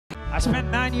I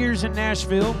spent 9 years in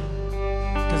Nashville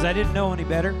because I didn't know any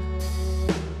better.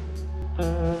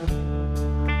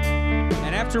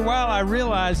 And after a while, I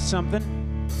realized something.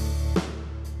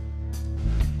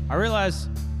 I realized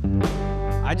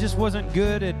I just wasn't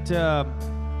good at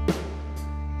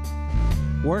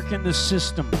working the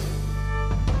system.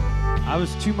 I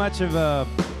was too much of a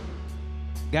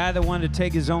guy that wanted to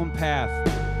take his own path,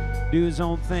 do his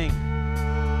own thing.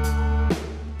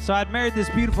 So I'd married this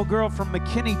beautiful girl from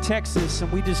McKinney, Texas,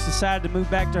 and we just decided to move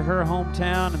back to her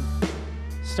hometown and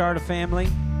start a family.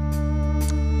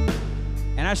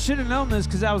 And I should have known this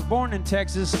because I was born in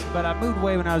Texas, but I moved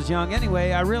away when I was young.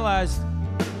 Anyway, I realized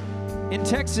in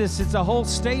Texas, it's a whole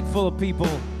state full of people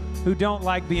who don't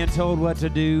like being told what to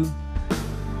do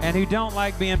and who don't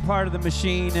like being part of the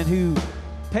machine and who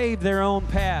pave their own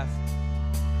path.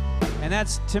 And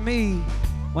that's, to me,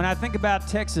 when I think about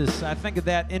Texas, I think of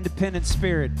that independent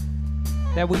spirit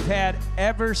that we've had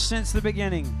ever since the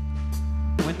beginning.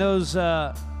 When those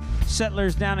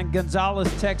settlers down in Gonzales,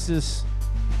 Texas,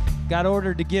 got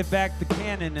ordered to give back the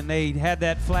cannon, and they had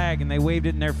that flag and they waved it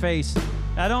in their face.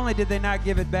 Not only did they not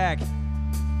give it back,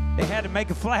 they had to make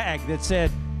a flag that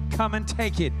said, "Come and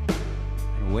take it,"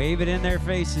 and wave it in their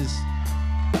faces.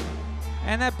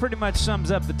 And that pretty much sums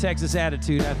up the Texas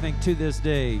attitude, I think, to this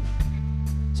day.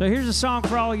 So here's a song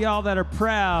for all of y'all that are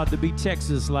proud to be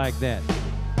Texas like that.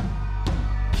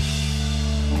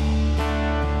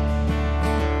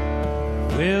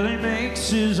 Well, he makes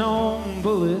his own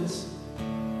bullets,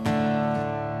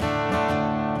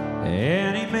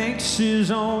 and he makes his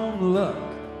own luck.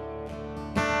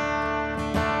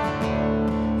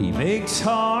 He makes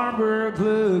hard work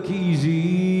look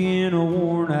easy in a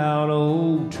worn-out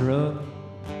old truck.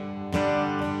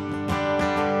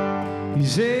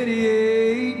 He's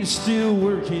 88 and still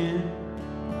working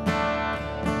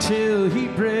till he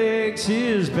breaks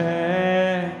his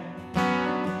back.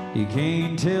 You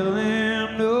can't tell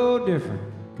him no different,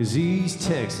 'cause he's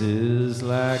Texas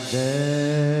like that.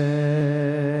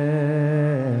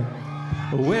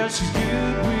 Well, she's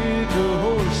good with the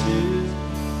horses,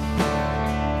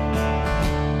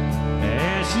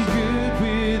 and she's good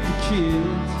with the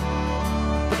kids,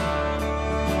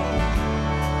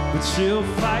 but she'll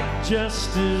fight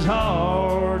just as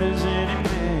hard as any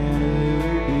man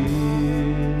ever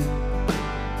did.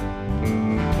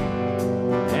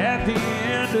 At the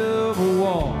end of a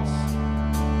waltz,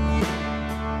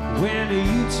 when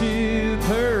you took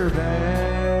her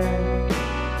back,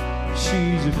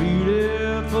 she's a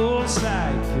beautiful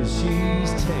sight, 'cause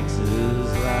she's Texas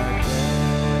like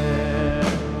that.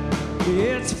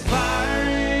 It's a fire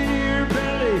in your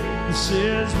belly that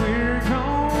says we're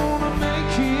gonna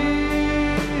make it.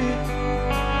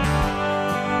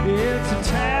 It's a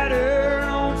tattered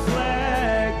old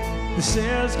flag that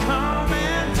says come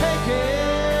and take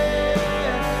it.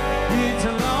 It's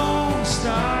a lone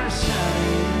star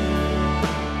shining,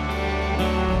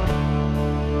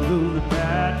 though the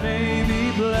night may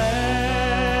be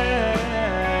black.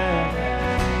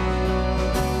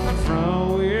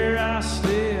 From where I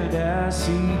stand, I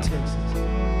see Texas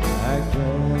like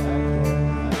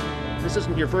that. This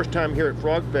isn't your first time here at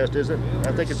Frog Fest, is it?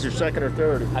 I think it's your second or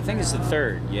third. I think it's the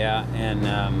third, yeah. And,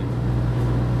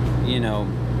 you know,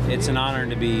 it's an honor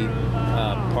to be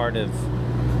part of,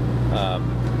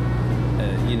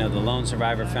 you know, the Lone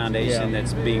Survivor Foundation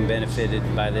that's being benefited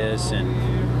by this. And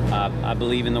I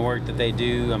believe in the work that they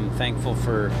do. I'm thankful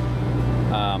for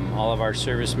all of our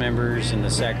service members and the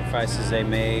sacrifices they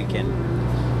make.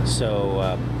 And so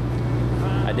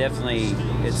I definitely,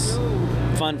 it's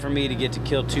fun for me to get to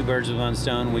kill two birds with one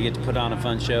stone. We get to put on a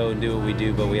fun show and do what we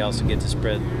do, but we also get to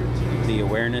spread the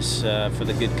awareness for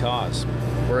the good cause.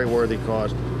 Very worthy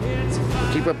cause.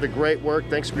 Keep up the great work.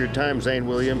 Thanks for your time, Zane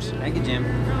Williams. Thank you, Jim.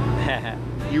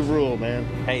 You rule, man.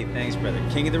 Hey, thanks, brother.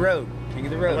 King of the road. King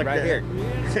of the road, like right here.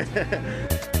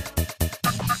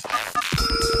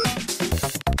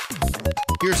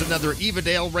 Here's another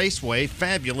Evadale Raceway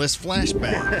fabulous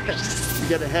flashback. You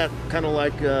got a hat kind of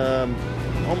like,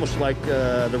 almost like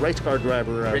the race car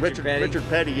driver, Richard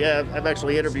Petty. Yeah, I've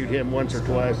actually interviewed him once or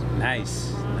twice.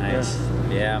 Nice, nice.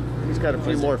 Yeah. He's got a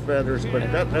few more feathers,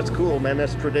 but that's cool, man.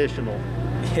 That's traditional.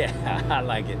 Yeah, I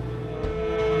like it.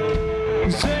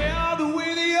 You say all the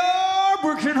way they are,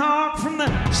 working hard from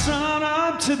the sun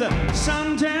up to the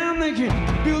sundown. They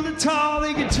can build it tall,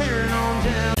 they can tear it on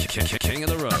down. King of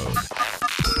the road.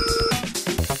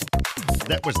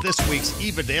 That was this week's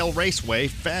Evadale Raceway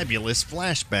fabulous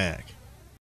flashback.